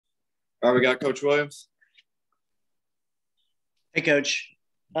All right, we got Coach Williams. Hey, Coach.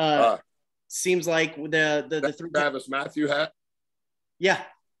 Seems like the three. Travis Matthew hat. Yeah.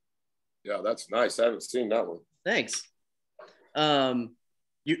 Yeah, that's nice. I haven't seen that one. Thanks. Are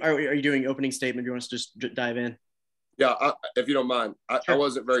you doing opening statement? You want us to just dive in? Yeah, if you don't mind. Sure. I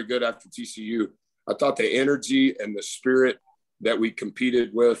wasn't very good after TCU. I thought the energy and the spirit that we competed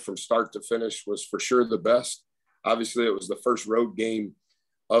with from start to finish was for sure the best. Obviously, it was the first road game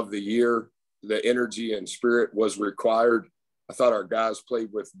of the year. The energy and spirit was required. I thought our guys played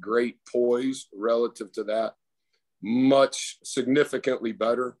with great poise relative to that. Much significantly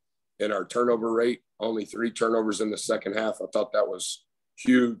better in our turnover rate. Only 3 turnovers in the second half. I thought that was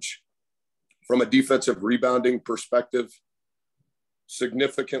huge. From a defensive rebounding perspective,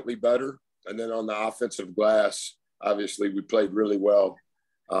 significantly better. And then on the offensive glass, obviously we played really well.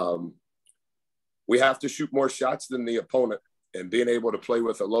 We have to shoot more shots than the opponent, and being able to play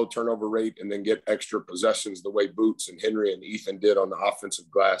with a low turnover rate and then get extra possessions the way Boots and Henry and Ethan did on the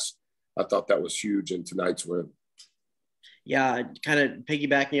offensive glass, I thought that was huge in tonight's win. Yeah, kind of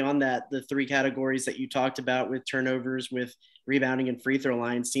piggybacking on that, the 3 categories that you talked about with turnovers, with rebounding and free throw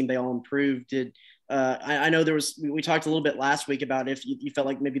lines, seemed they all improved. I know we talked a little bit last week about if you felt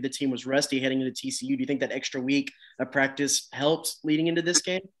like maybe the team was rusty heading into TCU. Do you think that extra week of practice helped leading into this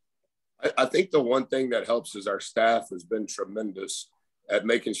game? I think the one thing that helps is our staff has been tremendous at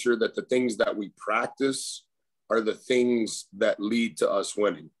making sure that the things that we practice are the things that lead to us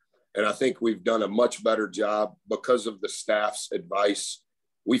winning. And I think we've done a much better job because of the staff's advice.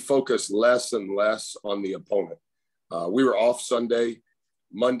 We focus less and less on the opponent. We were off Sunday,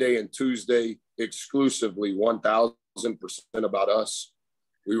 Monday and Tuesday, exclusively 1,000% about us.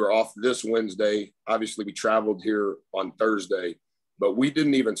 We were off this Wednesday. Obviously, we traveled here on Thursday, but we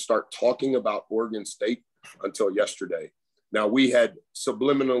didn't even start talking about Oregon State until yesterday. Now, we had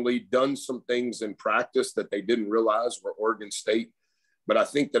subliminally done some things in practice that they didn't realize were Oregon State, but I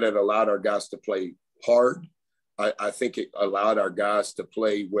think that it allowed our guys to play hard. I think it allowed our guys to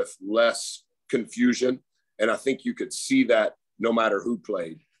play with less confusion, and I think you could see that no matter who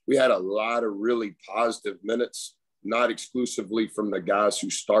played. We had a lot of really positive minutes, not exclusively from the guys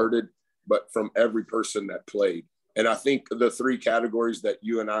who started, but from every person that played. And I think the 3 categories that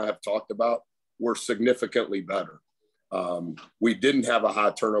you and I have talked about were significantly better. We didn't have a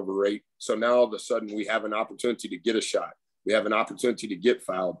high turnover rate. So now all of a sudden we have an opportunity to get a shot. We have an opportunity to get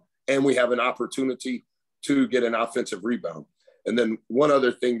fouled, and we have an opportunity to get an offensive rebound. And then one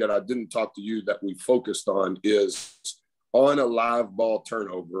other thing that I didn't talk to you that we focused on is on a live ball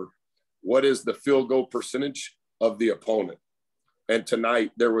turnover, what is the field goal percentage of the opponent? And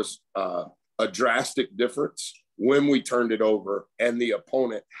tonight there was a drastic difference. When we turned it over and the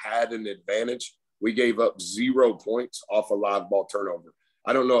opponent had an advantage, we gave up 0 points off a live ball turnover.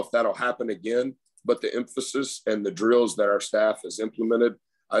 I don't know if that'll happen again, but the emphasis and the drills that our staff has implemented,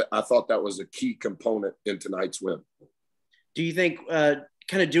 I thought that was a key component in tonight's win. Do you think kind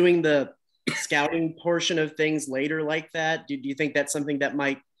of doing the scouting portion of things later like that, do you think that's something that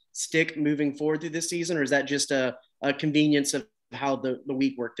might stick moving forward through this season, or is that just a convenience of how the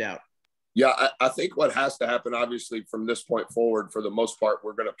week worked out? Yeah, I think what has to happen, obviously, from this point forward, for the most part,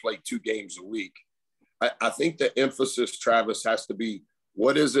 we're going to play 2 games a week. I think the emphasis, Travis, has to be,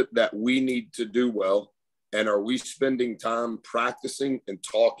 what is it that we need to do well? And are we spending time practicing and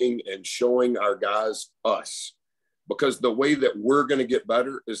talking and showing our guys us? Because the way that we're going to get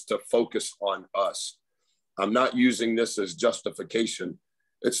better is to focus on us. I'm not using this as justification.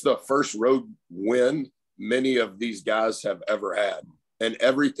 It's the first road win many of these guys have ever had. And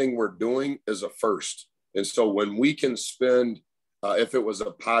everything we're doing is a first. And so when we can spend, if it was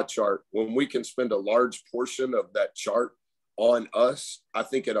a pie chart, when we can spend a large portion of that chart on us, I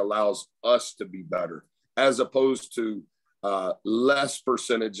think it allows us to be better, as opposed to less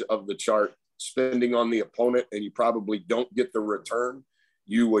percentage of the chart spending on the opponent, and you probably don't get the return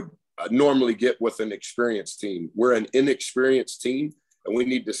you would normally get with an experienced team. We're an inexperienced team, and we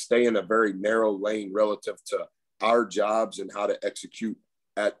need to stay in a very narrow lane relative to our jobs and how to execute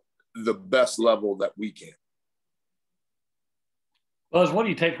at the best level that we can. Buzz, what do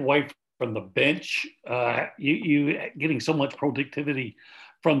you take away from the bench? You getting so much productivity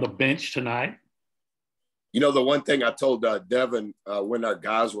from the bench tonight? You know, the one thing I told Devin when our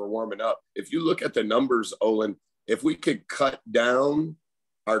guys were warming up, if you look at the numbers, Olin, if we could cut down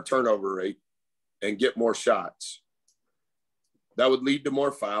our turnover rate and get more shots, that would lead to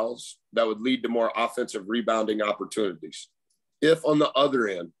more fouls. That would lead to more offensive rebounding opportunities. If on the other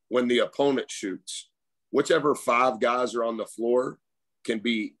end, when the opponent shoots, whichever 5 guys are on the floor can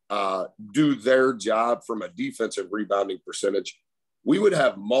be do their job from a defensive rebounding percentage, we would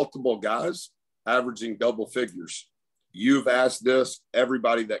have multiple guys averaging double figures. You've asked this.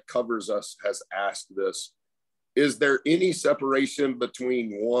 Everybody that covers us has asked this. Is there any separation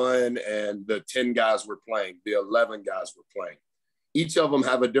between one and the 10 guys we're playing, the 11 guys we're playing? Each of them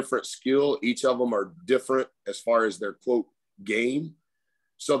have a different skill. Each of them are different as far as their, quote, game.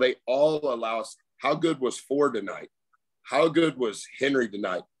 So they all allow us. How good was Ford tonight? How good was Henry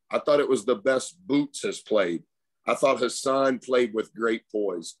tonight? I thought it was the best Boots has played. I thought Hassan played with great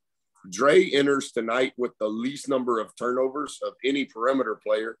poise. Dre enters tonight with the least number of turnovers of any perimeter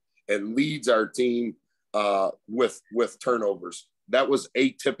player and leads our team with turnovers. That was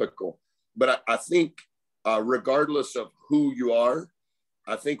atypical. But I think regardless of who you are,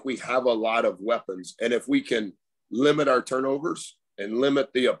 I think we have a lot of weapons. And if we can limit our turnovers and limit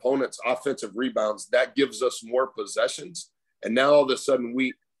the opponent's offensive rebounds, that gives us more possessions. And now all of a sudden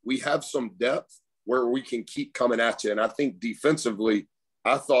we have some depth where we can keep coming at you. And I think defensively,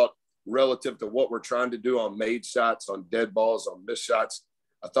 I thought relative to what we're trying to do on made shots, on dead balls, on missed shots,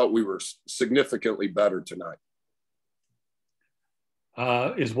 I thought we were significantly better tonight.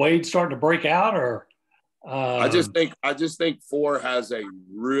 Is Wade starting to break out, or? I just think Four has a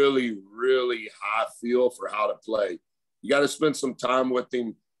really, really high feel for how to play. You got to spend some time with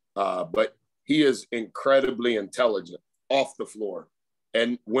him, but he is incredibly intelligent off the floor.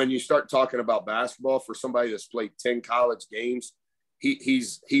 And when you start talking about basketball, for somebody that's played 10 college games,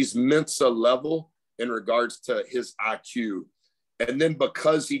 he's Mensa level in regards to his IQ. And then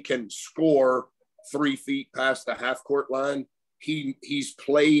because he can score 3 feet past the half court line, he's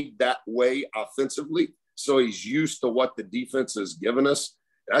played that way offensively. So he's used to what the defense has given us.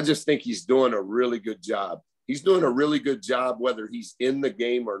 And I just think he's doing a really good job. He's doing a really good job, whether he's in the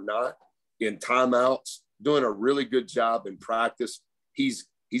game or not, in timeouts, doing a really good job in practice. He's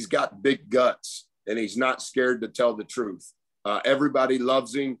got big guts, and he's not scared to tell the truth. Everybody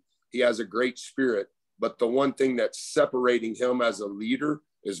loves him. He has a great spirit. But the one thing that's separating him as a leader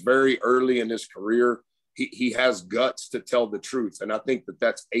is very early in his career, he has guts to tell the truth. And I think that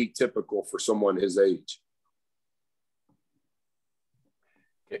that's atypical for someone his age.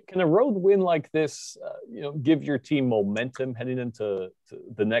 Can a road win like this, give your team momentum heading into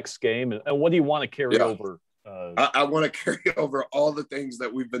the next game? And what do you want to carry over? I want to carry over all the things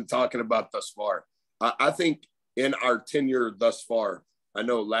that we've been talking about thus far. I think in our tenure thus far, I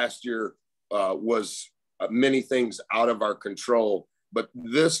know last year was many things out of our control, but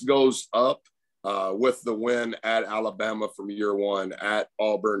this goes up with the win at Alabama from year one, at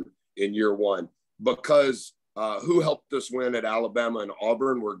Auburn in year one, because who helped us win at Alabama and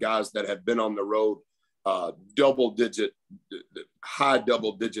Auburn were guys that had been on the road high double digit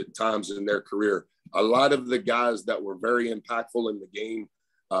times in their career. A lot of the guys that were very impactful in the game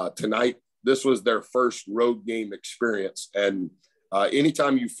tonight, this was their first road game experience. And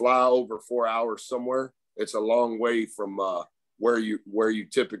anytime you fly over 4 hours somewhere, it's a long way from where you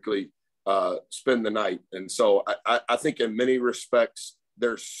typically spend the night. And so I think in many respects,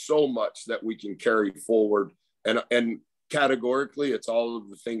 there's so much that we can carry forward. And categorically, it's all of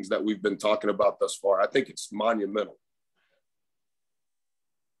the things that we've been talking about thus far. I think it's monumental.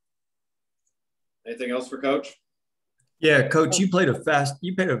 Anything else for Coach? Yeah, Coach, you played a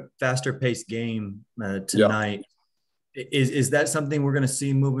faster paced game tonight. Yeah. Is that something we're going to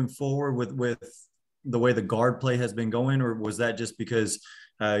see moving forward with the way the guard play has been going, or was that just because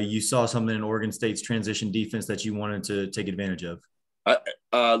you saw something in Oregon State's transition defense that you wanted to take advantage of?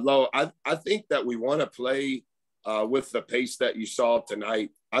 Lo, I think that we want to play with the pace that you saw tonight.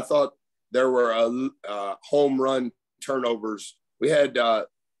 I thought there were home run turnovers. We had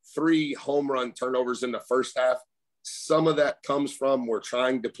 3 home run turnovers in the first half. Some of that comes from we're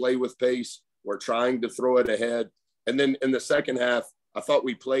trying to play with pace. We're trying to throw it ahead. And then in the second half, I thought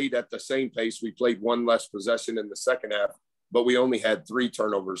we played at the same pace. We played 1 less possession in the second half, but we only had 3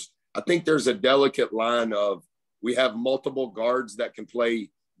 turnovers. I think there's a delicate line of we have multiple guards that can play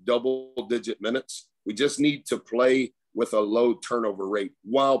double-digit minutes. We just need to play with a low turnover rate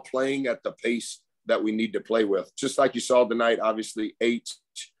while playing at the pace that we need to play with. Just like you saw tonight, obviously, H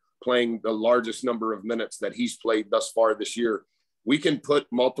playing the largest number of minutes that he's played thus far this year. We can put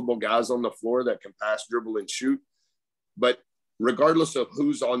multiple guys on the floor that can pass, dribble, and shoot. But regardless of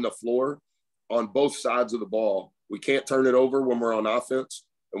who's on the floor, on both sides of the ball, we can't turn it over when we're on offense.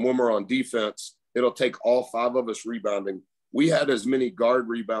 And when we're on defense, it'll take all 5 of us rebounding. We had as many guard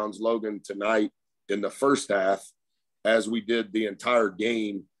rebounds, Logan, tonight in the first half as we did the entire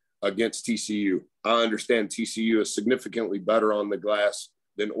game against TCU. I understand TCU is significantly better on the glass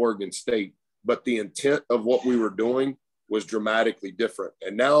than Oregon State, but the intent of what we were doing was dramatically different.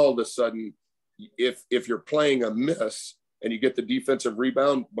 And now all of a sudden, if you're playing a miss, and you get the defensive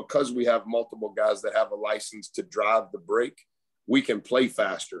rebound, because we have multiple guys that have a license to drive the break, we can play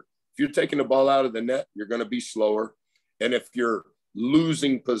faster. If you're taking the ball out of the net, you're going to be slower. And if you're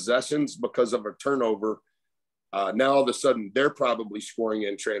losing possessions because of a turnover, now all of a sudden they're probably scoring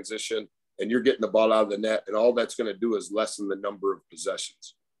in transition and you're getting the ball out of the net, and all that's going to do is lessen the number of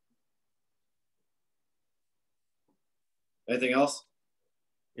possessions. Anything else?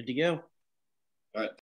 Good to go. All right.